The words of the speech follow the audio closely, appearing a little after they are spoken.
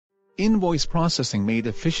Invoice processing made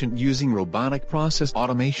efficient using robotic process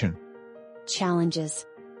automation. Challenges.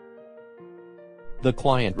 The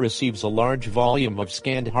client receives a large volume of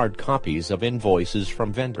scanned hard copies of invoices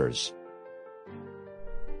from vendors.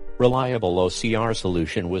 Reliable OCR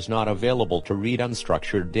solution was not available to read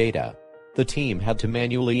unstructured data. The team had to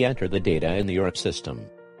manually enter the data in the ERP system.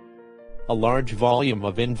 A large volume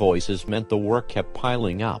of invoices meant the work kept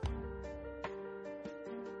piling up.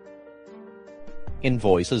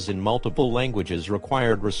 Invoices in multiple languages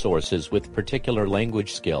required resources with particular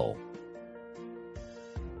language skill.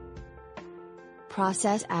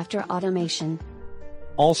 Process after automation.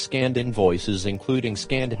 All scanned invoices including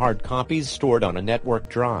scanned hard copies stored on a network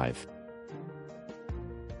drive.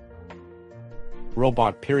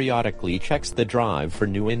 Robot periodically checks the drive for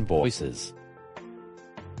new invoices.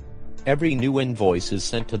 Every new invoice is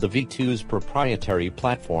sent to the V2's proprietary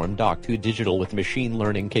platform Doc2 Digital with machine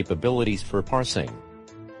learning capabilities for parsing.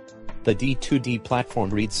 The D2D platform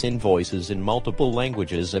reads invoices in multiple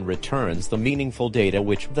languages and returns the meaningful data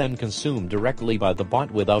which then consumed directly by the bot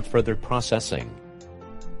without further processing.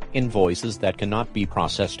 Invoices that cannot be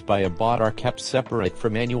processed by a bot are kept separate for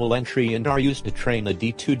manual entry and are used to train the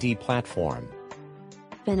D2D platform.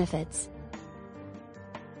 Benefits.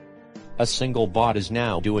 A single bot is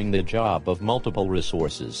now doing the job of multiple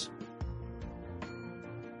resources.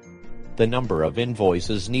 The number of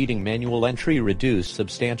invoices needing manual entry reduced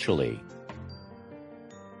substantially.